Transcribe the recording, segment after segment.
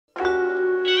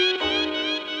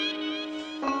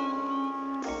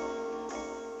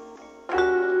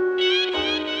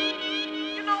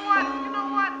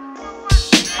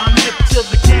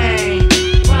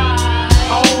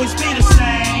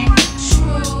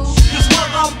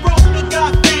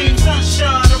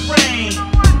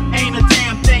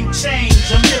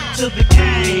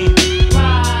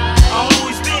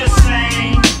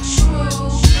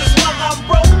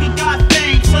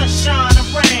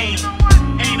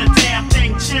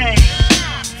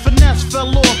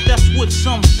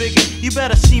figure, you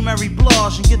better see Mary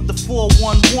Blige and get the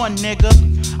 411, nigga.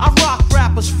 I rock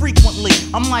rappers frequently,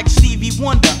 I'm like Stevie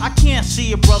Wonder. I can't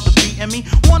see a brother beating me.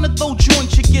 Wanna throw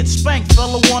joints, you get spanked,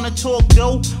 fella. Wanna talk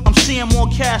dough, I'm seeing more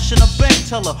cash in a bank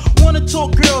teller. Wanna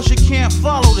talk girls, you can't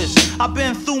follow this. I've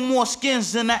been through more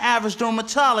skins than the average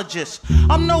dermatologist.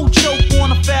 I'm no joke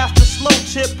on a fast or slow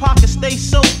tip. Pockets stay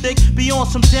so thick, be on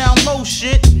some down low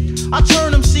shit. I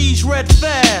turn them C's red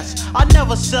fast. I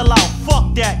never sell out,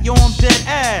 fuck that, yo, I'm dead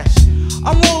ass.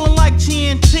 I'm rolling like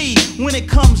TNT when it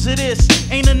comes to this.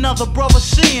 Ain't another brother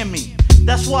seeing me.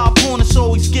 That's why opponents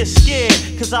always get scared,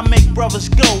 cause I make brothers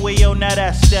go, well, yo, now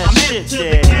that's that I'm shit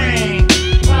there. The game.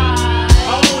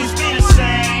 I'll always be the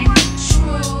same.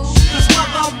 Cause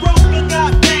whether I'm broke or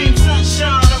got fame,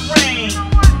 sunshine or rain,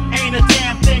 ain't a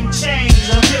damn thing changed.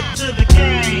 I'm hip to the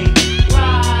game.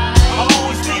 I'll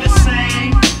always be the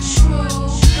same.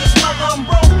 Cause whether I'm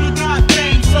broke or got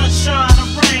fame, sunshine or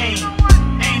rain,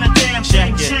 ain't a damn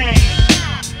thing changed.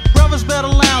 Brothers better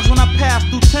lounge when I pass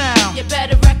through town. You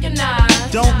better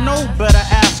recognize. Don't know, better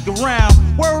ask around.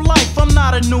 Word life, I'm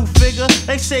not a new figure.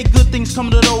 They say good things come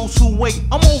to those who wait.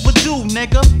 I'm overdue,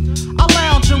 nigga. I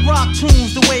lounge and rock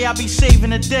tunes the way I be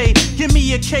saving the day. Give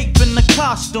me a cape and a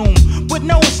costume. But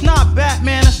no, it's not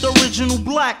Batman, it's the original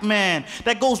black man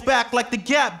that goes back like the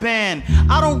Gap Band.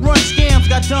 I don't run scams,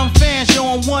 got dumb fans. Yo,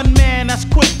 I'm one man that's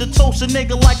quick to toast a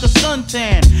nigga like a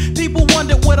suntan. People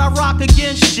wonder what I rock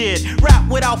against shit. Rap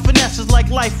without finesse is like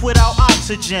life without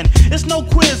oxygen. It's no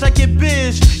quiz, I get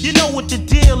biz. You know what the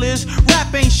deal is.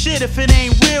 Rap ain't shit if it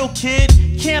ain't real, kid.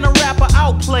 Can a rapper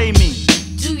outplay me?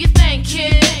 Do you think,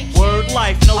 kid? Word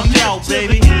life, no I'm doubt, hip to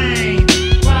baby. the game.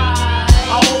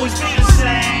 I'll always be the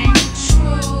same.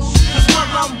 Cause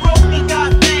whether I'm broke or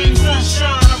got fame,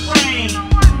 sunshine or rain,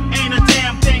 ain't a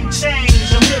damn thing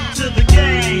changed. I'm hip to the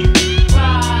game.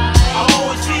 I'll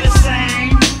always be the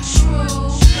same.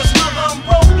 Cause whether I'm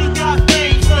broke or got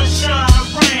fame, sunshine or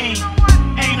rain,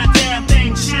 ain't a damn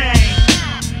thing changed.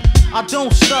 I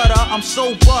don't stutter, I'm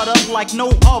so butter like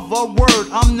no other word.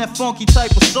 I'm that funky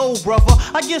type of soul brother.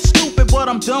 I get stupid, but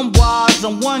I'm dumb wise.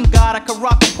 I'm one guy that can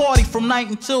rock a party from night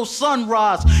until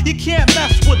sunrise. You can't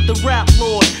mess with the rap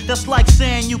lord. That's like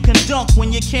saying you can dunk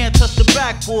when you can't touch the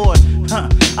backboard.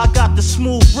 I got the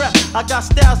smooth rep. I got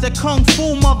styles that kung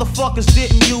fu motherfuckers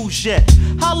didn't use yet.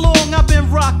 How long I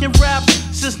been rocking raps?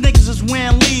 Since niggas is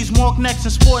wearing leaves, mark necks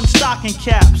and sporting stocking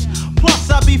caps.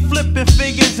 Plus I be flipping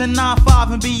figures in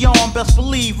 9-5 and beyond. Best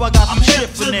believe I got some shit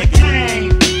for niggas. I'm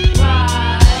hip to the game.